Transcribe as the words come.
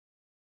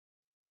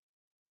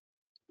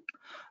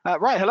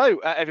Right, hello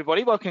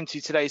everybody. Welcome to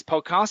today's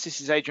podcast.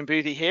 This is Adrian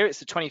Boothie here. It's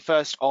the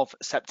 21st of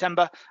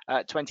September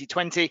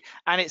 2020,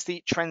 and it's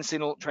the Trend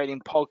Signal Trading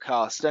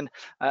Podcast. And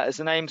as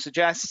the name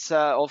suggests,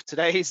 of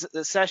today's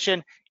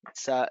session,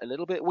 it's a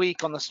little bit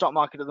weak on the stock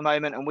market at the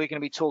moment, and we're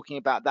going to be talking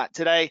about that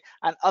today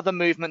and other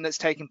movement that's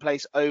taken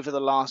place over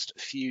the last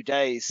few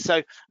days.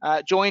 So,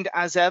 joined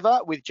as ever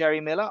with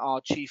Jerry Miller,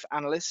 our Chief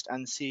Analyst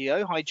and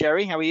CEO. Hi,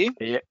 Jerry. How are you?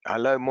 Yeah,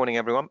 hello, morning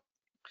everyone.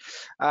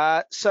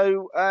 Let's,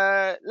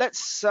 the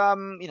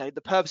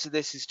purpose of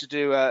this is to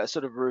do a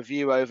sort of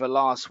review over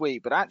last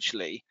week, but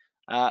actually,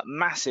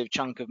 massive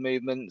chunk of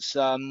movements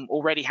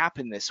already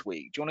happened this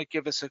week. Do you want to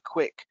give us a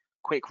quick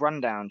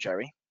rundown,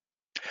 Jerry?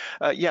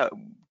 Yeah,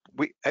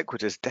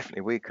 equity is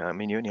definitely weaker. I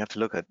mean, you only have to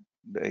look at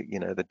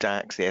the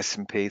DAX, the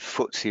S&P,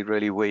 FTSE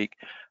really weak,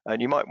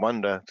 and you might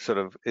wonder, sort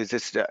of, is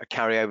this a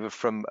carryover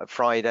from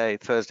Friday,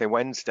 Thursday,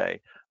 Wednesday?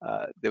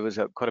 There was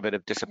quite a bit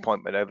of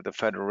disappointment over the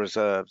Federal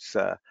Reserve's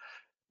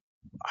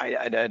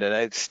I don't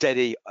know,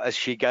 steady as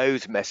she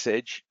goes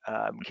message,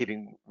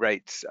 keeping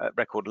rates at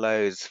record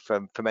lows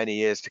for many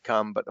years to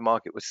come, but the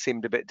market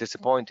seemed a bit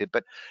disappointed.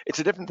 But it's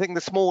a different thing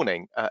this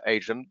morning,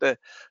 Adrian.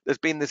 There's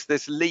been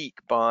this leak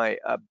by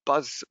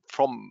Buzz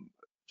from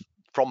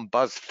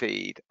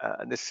BuzzFeed,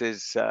 and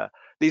these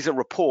are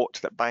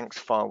reports that banks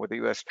file with the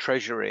U.S.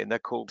 Treasury, and they're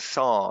called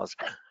SARS.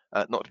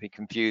 Not to be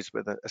confused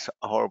with a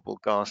horrible,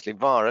 ghastly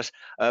virus,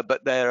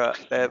 but they're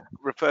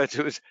referred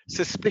to as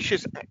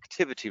suspicious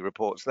activity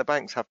reports. The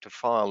banks have to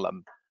file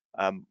them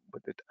I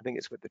think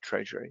it's with the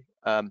Treasury.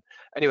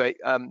 Anyway,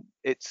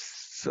 it's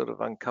sort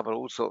of uncovered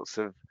all sorts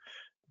of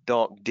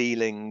dark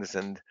dealings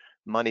and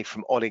money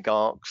from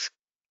oligarchs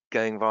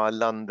going via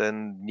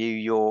London, New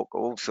York,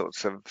 all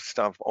sorts of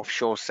stuff,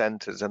 offshore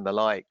centres and the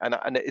like,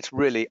 and it's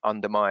really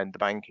undermined the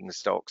banking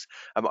stocks.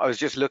 I was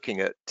just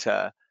looking at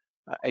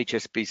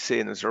HSBC,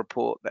 and there's a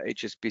report that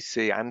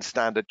HSBC and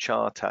Standard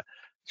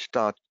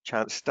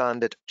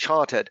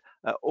Chartered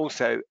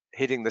also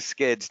hitting the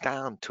skids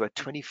down to a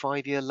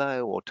 25-year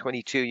low or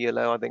 22-year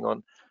low, I think,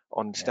 on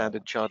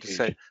Standard Chartered. Huge.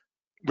 So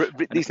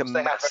And of these are course, they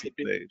have massive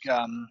moves.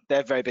 they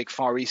have very big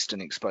Far Eastern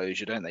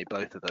exposure, don't they?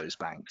 Both of those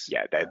banks.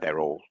 Yeah, they're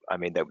all. I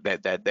mean, they're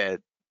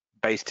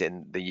based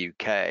in the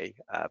UK,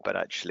 but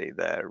actually,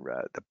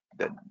 the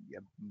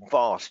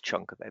vast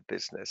chunk of their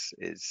business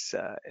is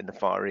in the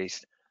Far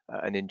East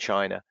and in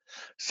China.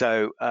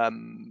 So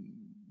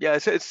yeah,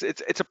 so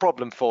it's a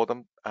problem for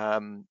them,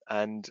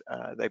 and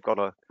they've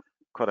got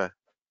quite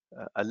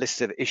a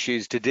list of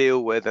issues to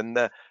deal with, and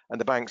the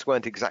banks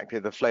weren't exactly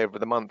the flavour of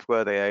the month,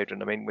 were they,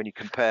 Adrian? I mean, when you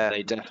compare,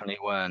 They definitely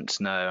weren't,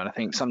 no. And I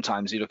think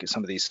sometimes you look at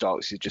some of these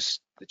stocks, they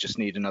just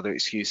need another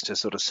excuse to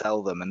sort of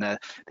sell them. And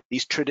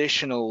these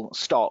traditional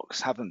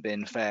stocks haven't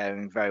been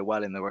faring very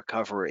well in the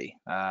recovery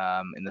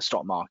in the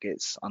stock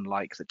markets,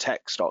 unlike the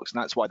tech stocks.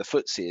 And that's why the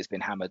FTSE has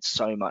been hammered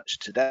so much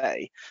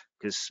today,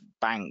 because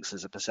banks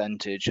as a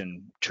percentage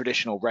and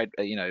traditional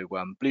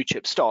blue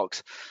chip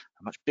stocks,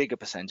 a much bigger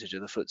percentage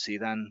of the FTSE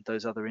than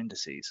those other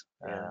indices.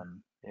 yeah.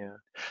 Yeah.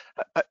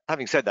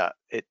 Having said that,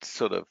 it's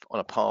sort of on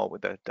a par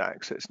with the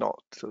DAX. It's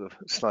not sort of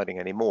sliding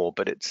anymore,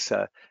 but it's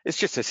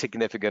just a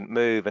significant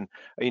move. And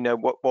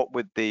what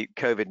with the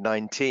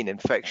COVID-19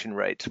 infection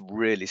rates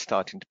really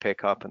starting to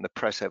pick up and the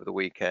press over the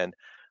weekend,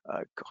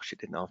 gosh, it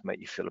didn't half make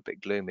you feel a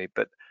bit gloomy.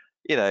 But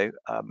Yeah.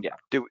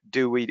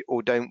 do we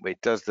or don't we?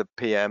 Does the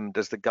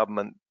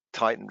government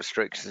tighten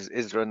restrictions?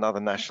 Is there another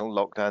national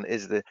lockdown?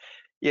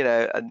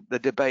 And the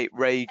debate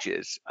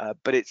rages,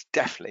 but it's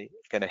definitely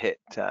going to hit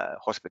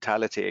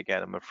hospitality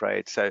again, I'm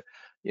afraid. So,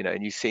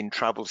 and you've seen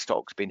travel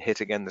stocks being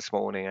hit again this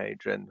morning,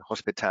 Adrian,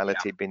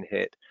 hospitality been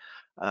hit.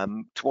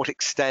 To what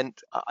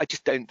extent? I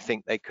just don't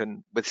think they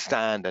can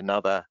withstand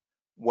another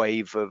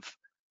wave of,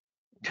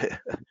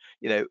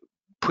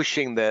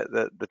 pushing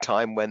the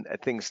time when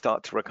things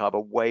start to recover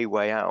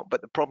way out.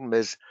 But the problem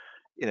is,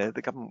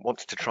 the government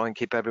wants to try and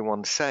keep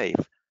everyone safe.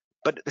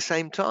 But at the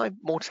same time,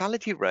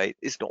 mortality rate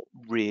is not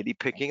really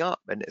picking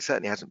up, and it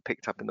certainly hasn't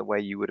picked up in the way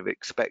you would have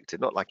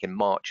expected, not like in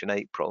March and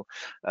April.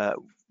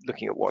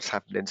 Looking at what's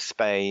happened in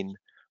Spain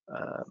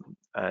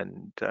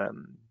and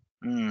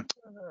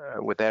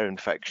with their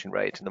infection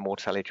rate and the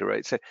mortality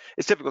rate. So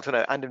it's difficult to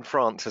know, and in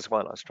France as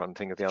well. I was trying to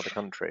think of the other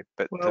country.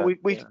 But Well,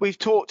 we've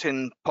talked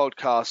in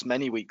podcasts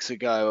many weeks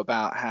ago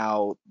about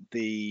how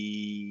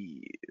you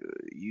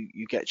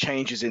get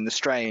changes in the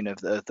strain of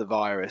the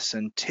virus,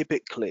 and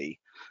typically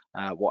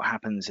what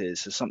happens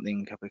is as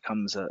something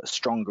becomes a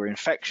stronger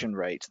infection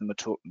rate, the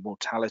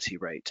mortality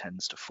rate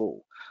tends to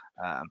fall,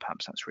 and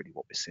perhaps that's really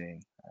what we're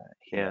seeing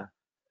here.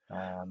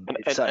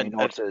 It's certainly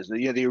not as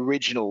the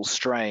original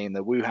strain,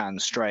 the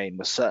Wuhan strain,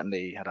 was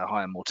certainly had a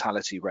higher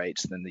mortality rate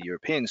than the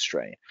European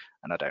strain,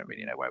 and I don't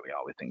really know where we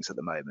are with things at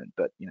the moment,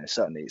 but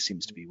certainly it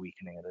seems to be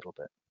weakening a little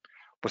bit.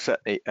 Well,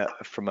 certainly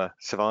from a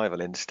survival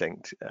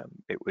instinct,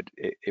 it would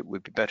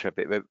be better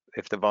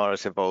if the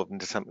virus evolved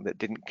into something that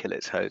didn't kill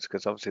its host,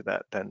 because obviously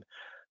that then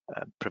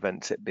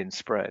prevents it being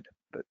spread.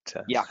 But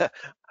Yeah.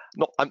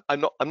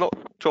 I'm not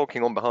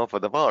talking on behalf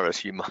of the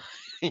virus. You might,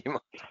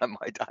 I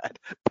might add,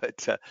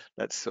 but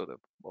that's sort of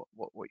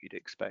what you'd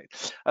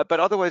expect. But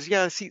otherwise,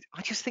 yeah. See,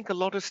 I just think a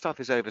lot of stuff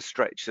is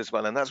overstretched as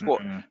well, and that's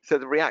what. Mm, So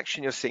the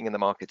reaction you're seeing in the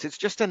markets, it's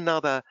just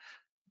another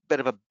bit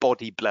of a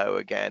body blow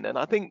again. And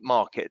I think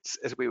markets,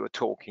 as we were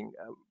talking,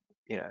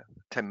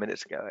 10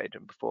 minutes ago,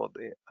 Adrian, before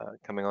the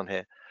coming on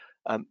here,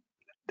 um,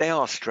 they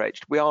are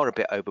stretched. We are a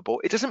bit overbought.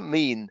 It doesn't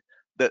mean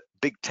that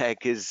big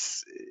tech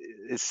is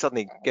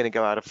suddenly going to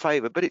go out of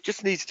favor, but it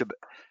just needs to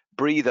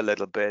breathe a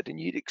little bit, and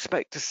you'd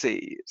expect to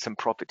see some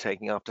profit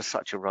taking after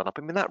such a run up.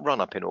 I mean, that run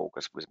up in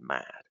August was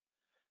mad,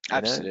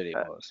 absolutely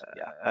it was.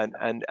 Yeah.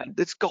 and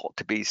there's got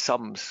to be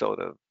some sort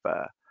of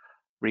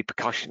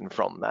repercussion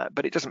from that,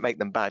 but it doesn't make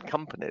them bad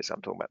companies.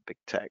 I'm talking about big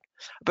tech.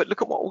 But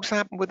look at what also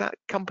happened with that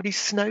company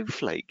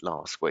Snowflake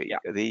last week.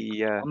 Yeah.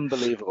 The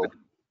Unbelievable.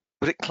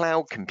 was it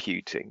cloud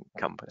computing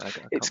company? I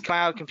It's can't.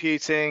 cloud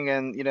computing,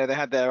 and they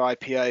had their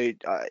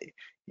IPO.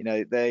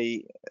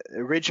 They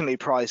originally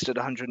priced at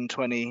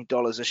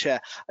 $120 a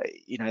share.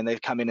 And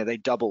they've come in and they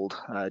doubled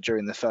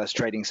during the first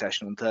trading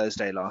session on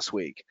Thursday last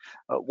week.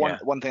 One Yeah,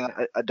 one thing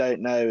I don't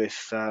know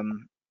if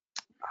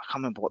I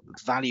can't remember what the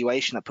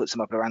valuation that puts them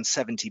up around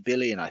 70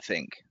 billion, I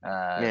think,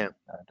 yeah,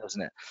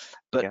 doesn't it?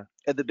 But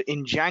yeah.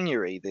 in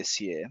January this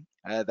year,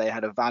 they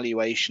had a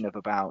valuation of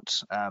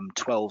about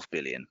 12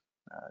 billion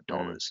Mm,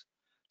 dollars.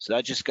 So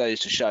that just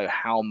goes to show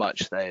how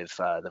much the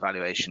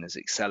valuation has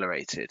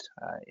accelerated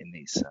in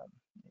these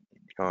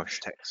gosh,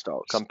 tech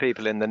stocks. some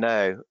people in the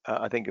know.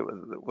 I think it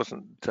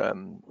wasn't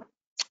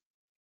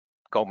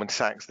Goldman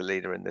Sachs the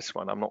leader in this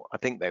one. I'm not. I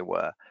think they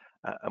were.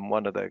 And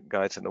one of the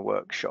guys in the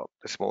workshop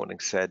this morning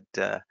said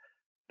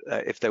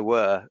if they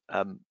were,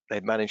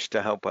 they'd managed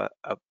to help a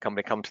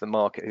company come to the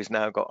market who's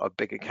now got a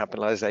bigger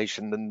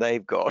capitalization than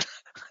they've got,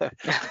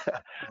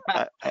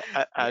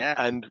 Yeah,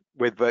 and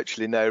with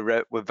virtually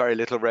with very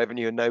little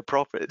revenue and no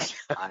profits.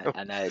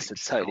 I know it's a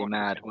totally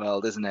mad Extraordinary.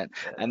 world, isn't it?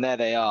 Yeah. And there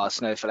they are,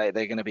 Snowflake.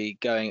 They're going to be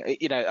going.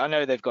 I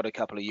know they've got a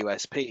couple of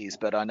USPs,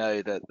 but I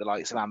know that the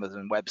likes of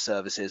Amazon Web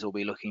Services will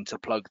be looking to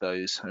plug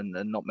those and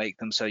not make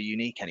them so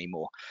unique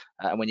anymore.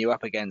 And when you're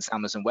up against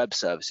Amazon Web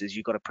Services,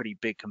 you've got a pretty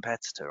big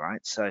competitor,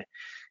 right? So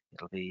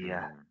it'll be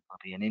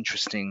an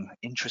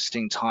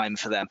interesting time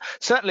for them.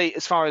 Certainly,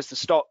 as far as the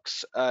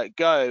stocks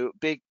go,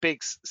 big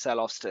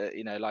sell-offs.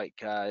 Like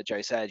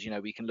Joe said,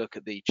 we can look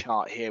at the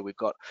chart here. We've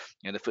got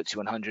the FTSE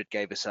 100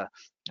 gave us a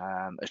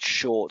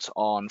short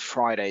on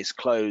Friday's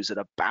close at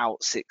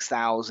about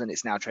 6,000.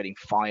 It's now trading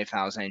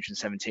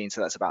 5,817,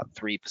 so that's about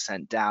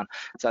 3% down.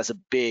 So that's a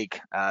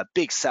big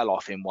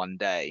sell-off in one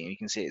day. And you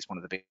can see it's one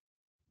of the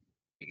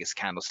biggest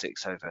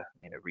candlesticks over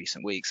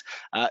recent weeks.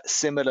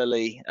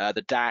 Similarly,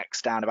 the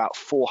DAX down about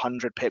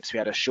 400 pips. We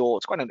had a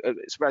short,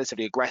 it's a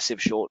relatively aggressive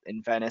short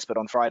in fairness, but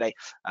on Friday,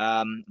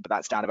 but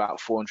that's down about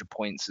 400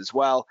 points as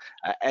well.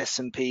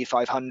 S&P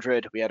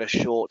 500, we had a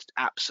short,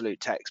 absolute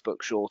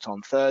textbook short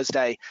on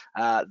Thursday.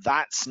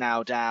 That's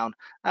now down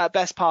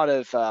best part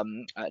of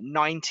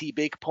 90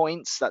 big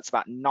points. That's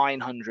about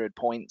 900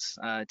 points,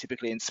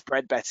 typically in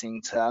spread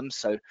betting terms.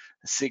 So a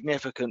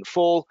significant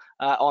fall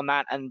on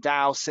that. And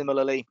Dow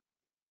similarly,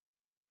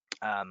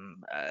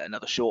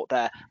 another short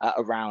there,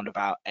 around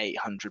about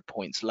 800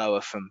 points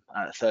lower from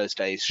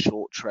Thursday's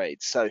short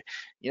trade. So,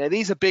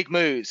 these are big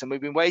moves, and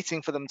we've been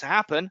waiting for them to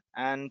happen.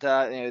 And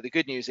the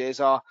good news is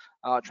our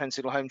trend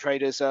signal home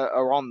traders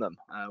are on them,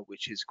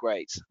 which is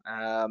great.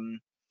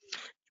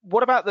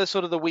 What about the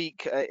sort of the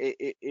week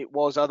it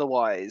was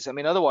otherwise? I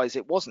mean, otherwise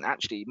it wasn't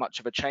actually much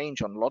of a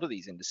change on a lot of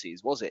these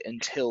indices, was it,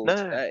 until No,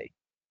 today?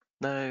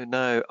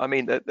 no. I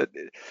mean,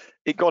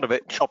 it got a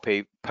bit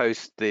choppy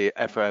post the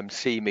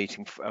FOMC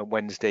meeting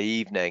Wednesday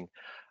evening.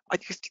 I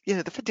just,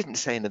 the Fed didn't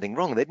say anything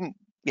wrong. They didn't,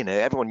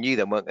 everyone knew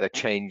they weren't going to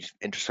change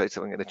interest rates.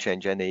 They weren't going to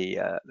change any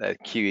their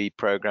QE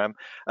program.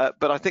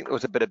 But I think there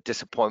was a bit of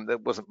disappointment. There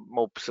wasn't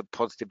more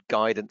positive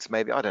guidance,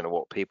 maybe. I don't know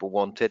what people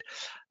wanted.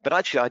 But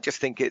actually, I just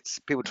think it's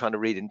people trying to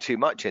read in too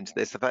much into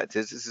this. The fact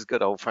is, this is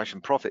good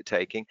old-fashioned profit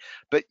taking.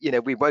 But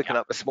we've woken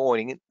up this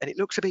morning and it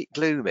looks a bit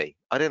gloomy.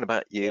 I don't know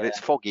about you. Yeah. It's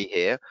foggy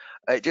here.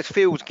 It just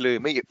feels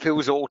gloomy. It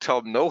feels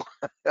autumnal.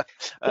 Does,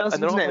 And there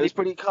doesn't aren't it? It many. was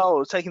pretty cold. I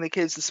was taking the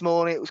kids this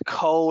morning. It was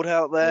cold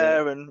out Yeah.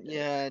 there, and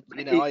yeah,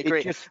 It, I it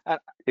agree. just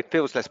it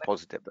feels less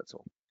positive. That's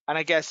all. And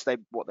I guess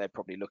what they're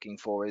probably looking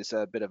for is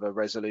a bit of a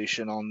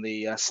resolution on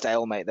the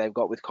stalemate they've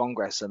got with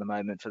Congress at the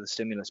moment for the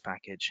stimulus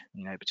package,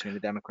 between the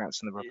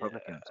Democrats and the Yeah,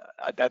 Republicans.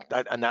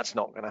 and that's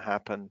not going to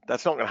happen.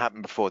 That's not going to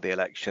happen before the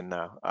election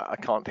now. I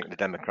can't think the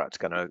Democrats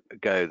are going to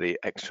go the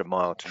extra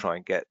mile to try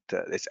and get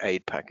this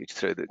aid package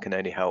through that can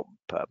only help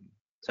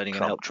It's only going to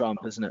Trump. help Trump,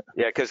 isn't it?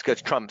 Yeah,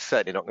 because Trump's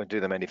certainly not going to do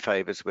them any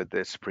favors with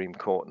the Supreme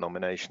Court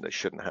nomination that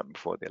shouldn't happen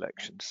before the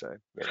election. So,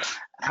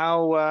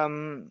 How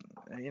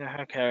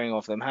how caring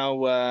of them,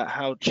 how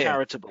yeah.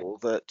 charitable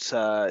that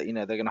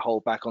they're going to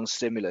hold back on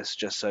stimulus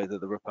just so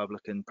that the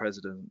Republican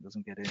president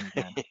doesn't get in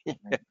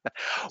again.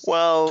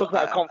 Well, Talk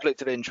about a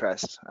conflict of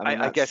interest. I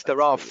mean, I guess there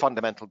that's are the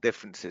fundamental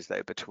differences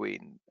though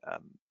between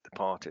the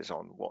parties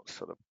on what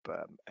sort of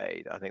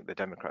aid. I think the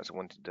Democrats are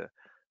wanting to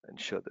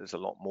ensure there's a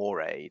lot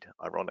more aid,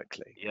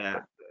 ironically.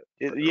 Yeah.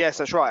 But Yes,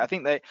 that's right. I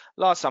think they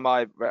last time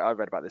I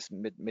read about this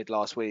mid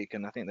last week,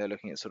 and I think they're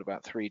looking at sort of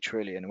about 3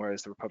 trillion,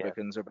 whereas the yeah,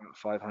 Republicans are about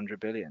 500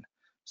 billion.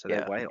 So they're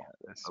yeah, way yeah.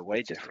 off, way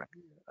That's just. different.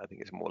 I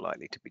think it's more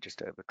likely to be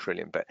just over a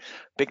trillion, but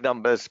big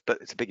numbers. But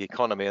it's a big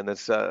economy, and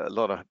there's a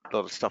lot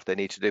of stuff they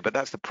need to do. But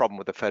that's the problem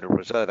with the Federal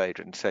Reserve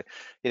agents. So,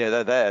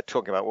 they're there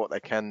talking about what they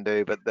can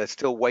do, but they're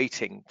still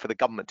waiting for the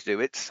government to do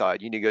its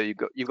side. You've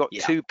got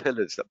Yeah. two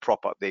pillars that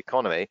prop up the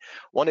economy.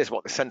 One is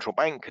what the central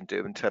bank can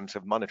do in terms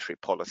of monetary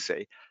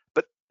policy,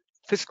 but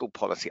fiscal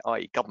policy,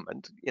 i.e.,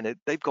 government,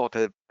 they've got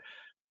to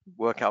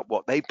work out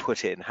what they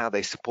put in, how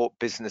they support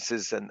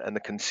businesses and the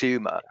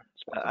consumer,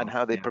 Spot and on.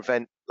 how they Yeah.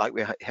 prevent, like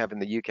we have in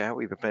the UK, how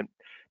we prevent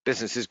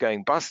businesses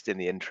going bust in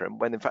the interim,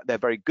 when in fact they're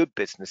very good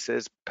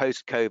businesses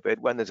post-COVID.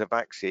 When there's a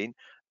vaccine,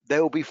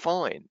 they'll be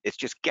fine. It's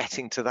just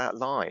getting to that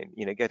line,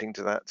 getting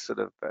to that sort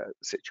of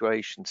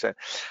situation. So,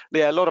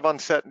 yeah, a lot of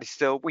uncertainty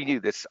still. We knew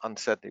this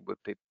uncertainty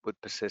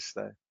would persist,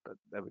 though, but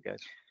there we go.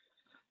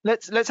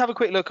 Let's have a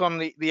quick look on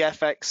the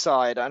FX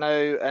side. I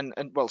know, and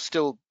well,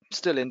 still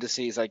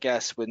indices, I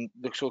guess, when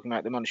we're talking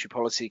about the Monetary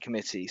Policy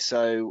Committee.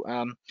 So,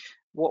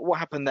 what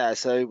happened there?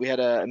 So we had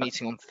a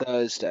meeting on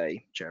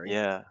Thursday, Jerry.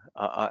 Yeah,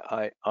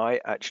 I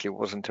actually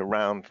wasn't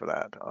around for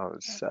that. I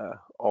was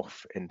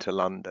off into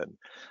London.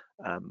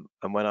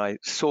 And when I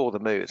saw the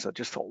moves, I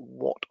just thought,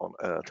 what on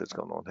earth has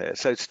gone on here?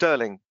 So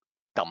sterling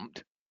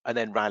dumped and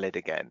then rallied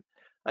again.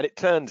 And it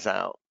turns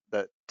out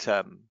that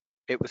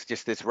it was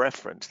just this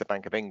reference. The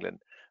Bank of England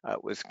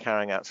was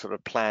carrying out sort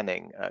of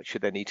planning,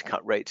 should they need to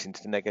cut rates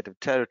into negative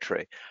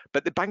territory.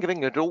 But the Bank of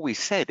England had always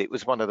said it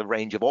was one of the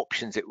range of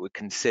options it would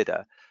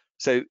consider.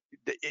 So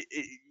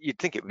you'd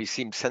think it would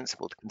seem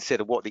sensible to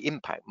consider what the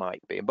impact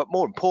might be, but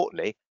more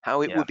importantly,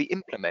 how it Yeah. would be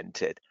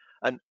implemented.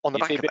 And on the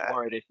You'd be back a of bit that,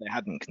 worried if they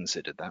hadn't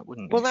considered that,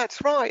 wouldn't well, you?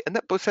 that's right. And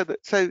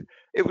so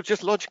it was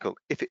just logical.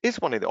 If it is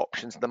one of the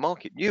options, the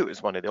market knew it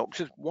was one of the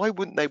options, why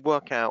wouldn't they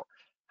work out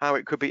how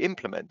it could be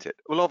implemented?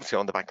 Well, obviously,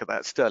 on the back of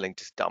that, sterling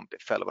just dumped.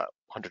 It fell about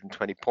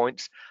 120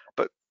 points,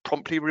 but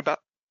promptly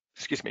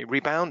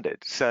rebounded.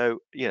 So,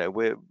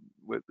 we're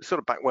sort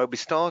of back where we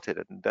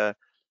started. And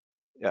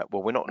yeah,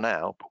 well, we're not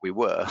now, but we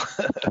were.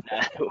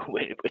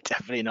 We're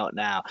definitely not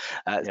now.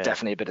 It's Yeah,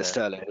 definitely a bit of yeah.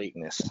 sterling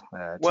weakness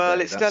Well,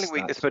 today. it's sterling That's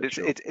weakness, for but it's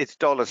sure. it's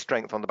dollar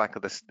strength on the back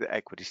of the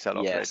equity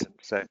sell-off, Yes. really.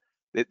 So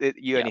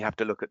you Yeah. only have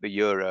to look at the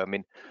euro. I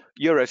mean,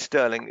 euro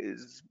sterling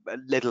is a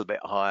little bit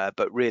higher,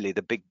 but really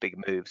the big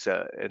moves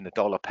are in the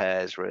dollar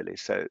pairs, really.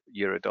 So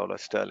euro dollar,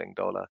 sterling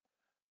dollar.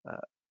 Uh,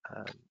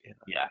 yeah.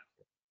 Yeah.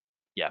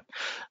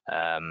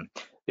 Yeah.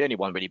 The only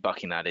one really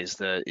bucking that is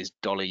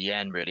dollar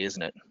yen, really,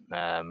 isn't it?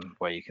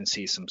 Where you can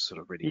see some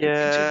sort of really good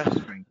Yeah,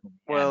 continued strength on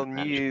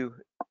the yen. well,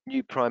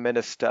 new prime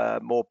minister,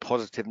 more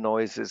positive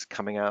noises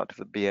coming out of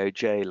the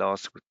BOJ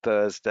last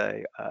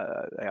Thursday.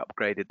 They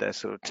upgraded their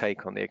sort of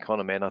take on the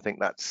economy, and I think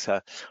that's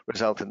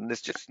resulted in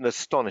this just an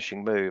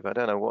astonishing move. I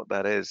don't know what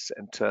that is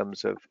in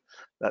terms of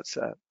that's.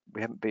 We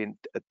haven't been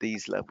at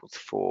these levels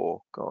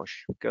for,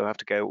 gosh, have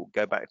to go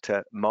back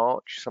to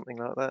March, something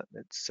like that.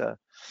 It's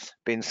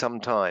been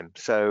some time.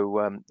 So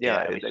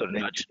yeah, Yeah, we sort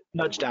of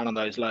nudged down on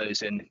those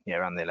lows in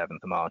around the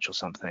 11th of March or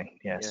something.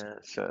 Yes. yeah.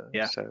 So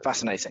Yeah, so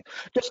fascinating.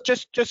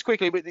 Just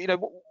quickly,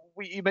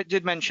 you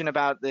did mention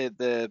about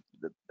the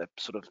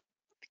sort of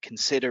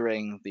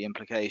considering the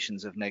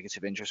implications of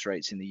negative interest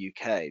rates in the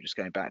UK. Just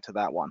going back to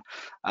that one,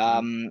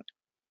 mm.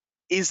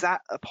 is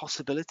that a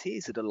possibility?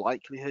 Is it a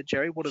likelihood,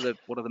 Jerry? What are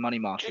the money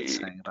markets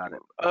saying about it?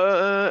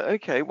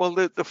 Okay. Well,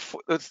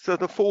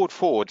 the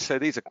forward. So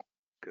these are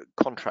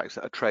contracts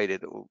that are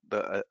traded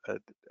that are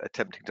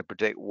attempting to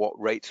predict what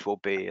rates will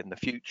be in the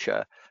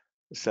future.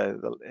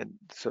 So in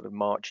sort of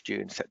March,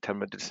 June,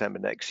 September, December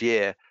next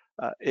year,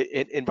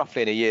 in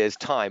roughly in a year's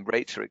time,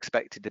 rates are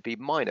expected to be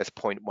minus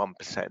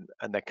 0.1%,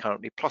 and they're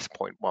currently plus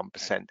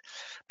 0.1%.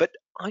 But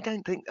I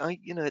don't think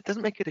it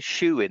doesn't make it a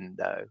shoe-in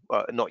though.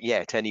 Well, not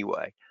yet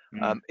anyway.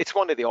 Mm, It's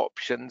one of the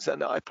options,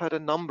 and I've heard a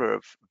number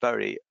of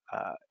very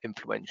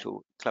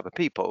influential, clever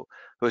people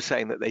who are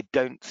saying that they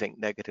don't think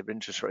negative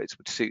interest rates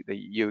would suit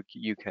the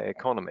UK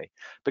economy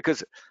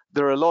because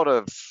there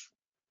are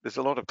there's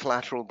a lot of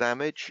collateral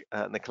damage,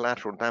 and the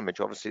collateral damage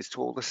obviously is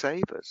to all the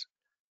savers.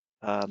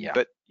 yeah.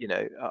 But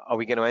are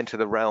we going to enter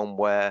the realm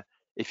where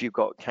if you've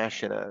got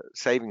cash in a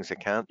savings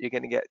account, you're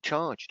going to get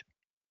charged?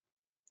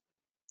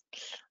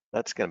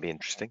 That's going to be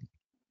interesting.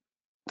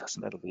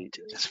 That'll be It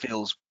just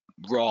feels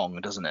wrong,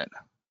 doesn't it?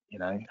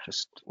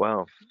 Just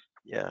well,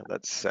 yeah.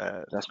 That's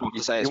not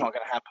to say it's not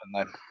going to happen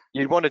though.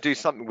 you'd want to do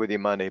something with your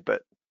money,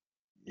 but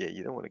yeah,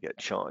 you don't want to get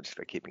charged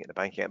for keeping it in the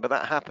bank account. But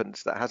that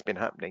happens. That has been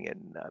happening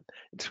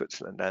in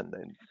Switzerland and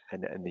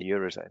in the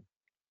eurozone.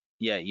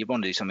 Yeah, you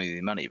want to do something with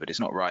your money, but it's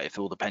not right if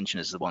all the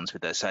pensioners are the ones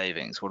with their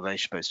savings. What are they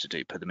supposed to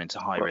do? Put them into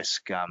high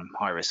risk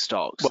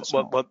stocks? It's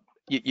not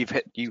You've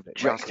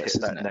just reckless, hit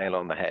isn't that it? nail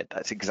on the head.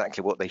 That's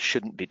exactly what they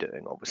shouldn't be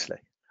doing, obviously.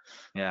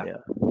 Yeah.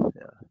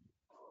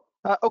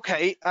 Yeah.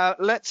 Okay,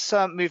 let's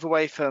move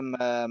away from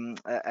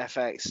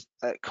FX.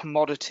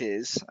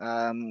 Commodities.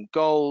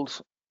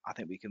 Gold I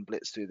think we can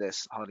blitz through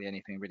this. Hardly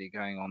anything really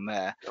going on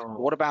there. But Oh,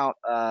 what about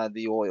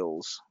the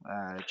oils,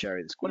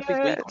 Jerry? There's quite a big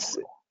yeah, week on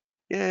oil.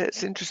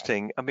 it's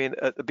interesting. I mean,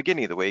 at the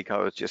beginning of the week, I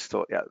was just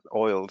thought, yeah,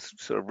 oil's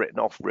sort of written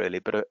off really,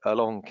 but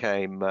along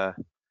came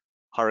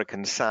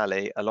Hurricane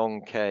Sally,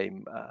 along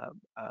came a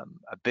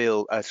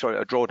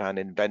drawdown in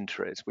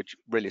inventories, which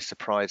really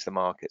surprised the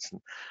markets.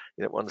 And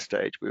at one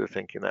stage, we were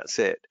thinking that's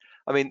it.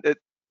 I mean,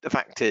 the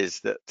fact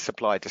is that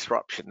supply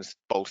disruptions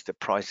bolstered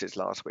prices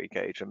last week,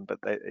 Adrian, but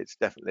it's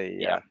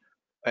Yeah.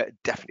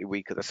 definitely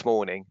weaker this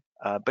morning.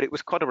 But it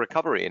was quite a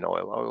recovery in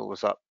oil. Oil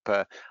was up,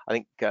 I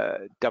think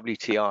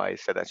WTI,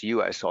 so that's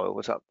US oil,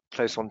 was up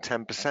close on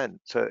 10%.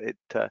 So it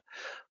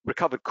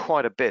recovered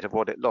quite a bit of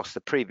what it lost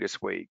the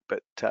previous week,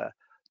 but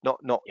not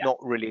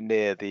really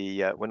near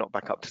the. We're not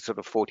back up to sort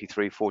of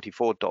 $43,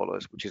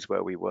 $44, which is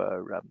where we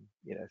were,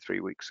 3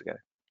 weeks ago.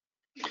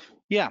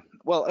 Yeah,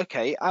 well,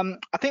 okay. I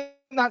think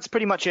that's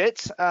pretty much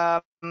it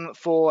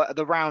for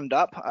the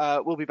roundup.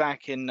 We'll be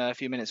back in a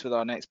few minutes with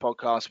our next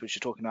podcast, which is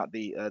talking about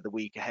the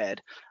week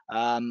ahead.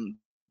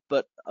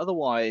 But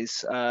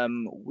otherwise,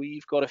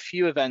 we've got a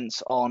few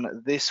events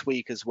on this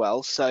week as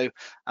well. So,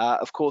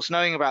 of course,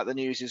 knowing about the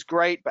news is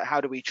great, but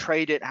how do we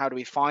trade it? How do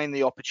we find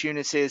the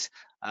opportunities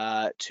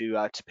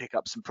to pick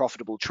up some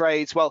profitable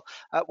trades? Well,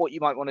 what you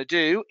might want to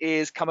do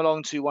is come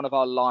along to one of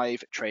our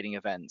live trading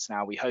events.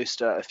 Now, we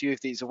host a few of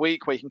these a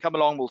week where you can come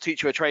along. We'll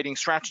teach you a trading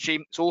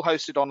strategy. It's all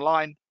hosted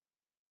online.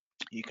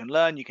 You can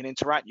learn, you can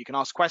interact, you can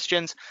ask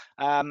questions,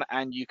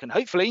 and you can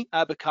hopefully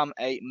become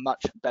a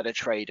much better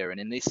trader. And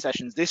in these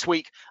sessions this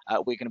week,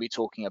 we're going to be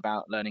talking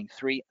about learning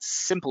 3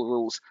 simple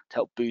rules to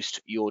help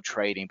boost your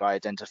trading by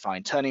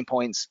identifying turning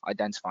points,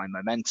 identifying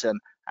momentum,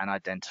 and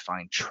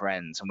identifying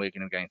trends. And we're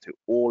going to be going through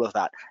all of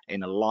that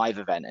in a live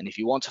event. And if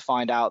you want to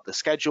find out the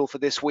schedule for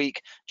this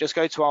week, just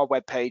go to our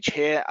webpage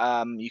here.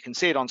 You can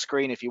see it on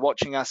screen if you're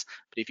watching us,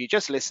 but if you're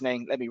just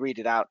listening, let me read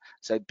it out.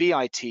 So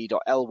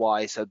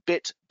bit.ly, so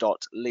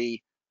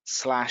bit.ly/learnts.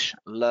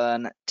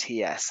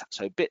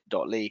 So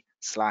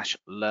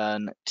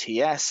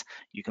bit.ly/learnts.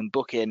 You can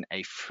book in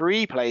a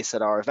free place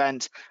at our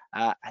event,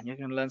 and you're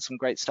going to learn some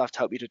great stuff to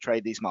help you to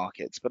trade these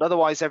markets. But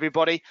otherwise,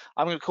 everybody,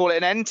 I'm going to call it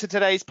an end to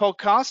today's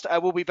podcast.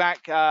 We'll be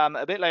back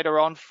a bit later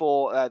on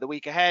for the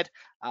week ahead.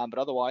 But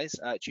otherwise,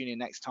 tune in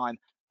next time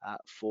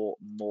for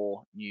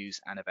more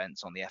news and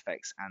events on the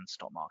FX and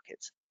stock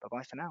markets.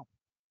 Bye-bye for now.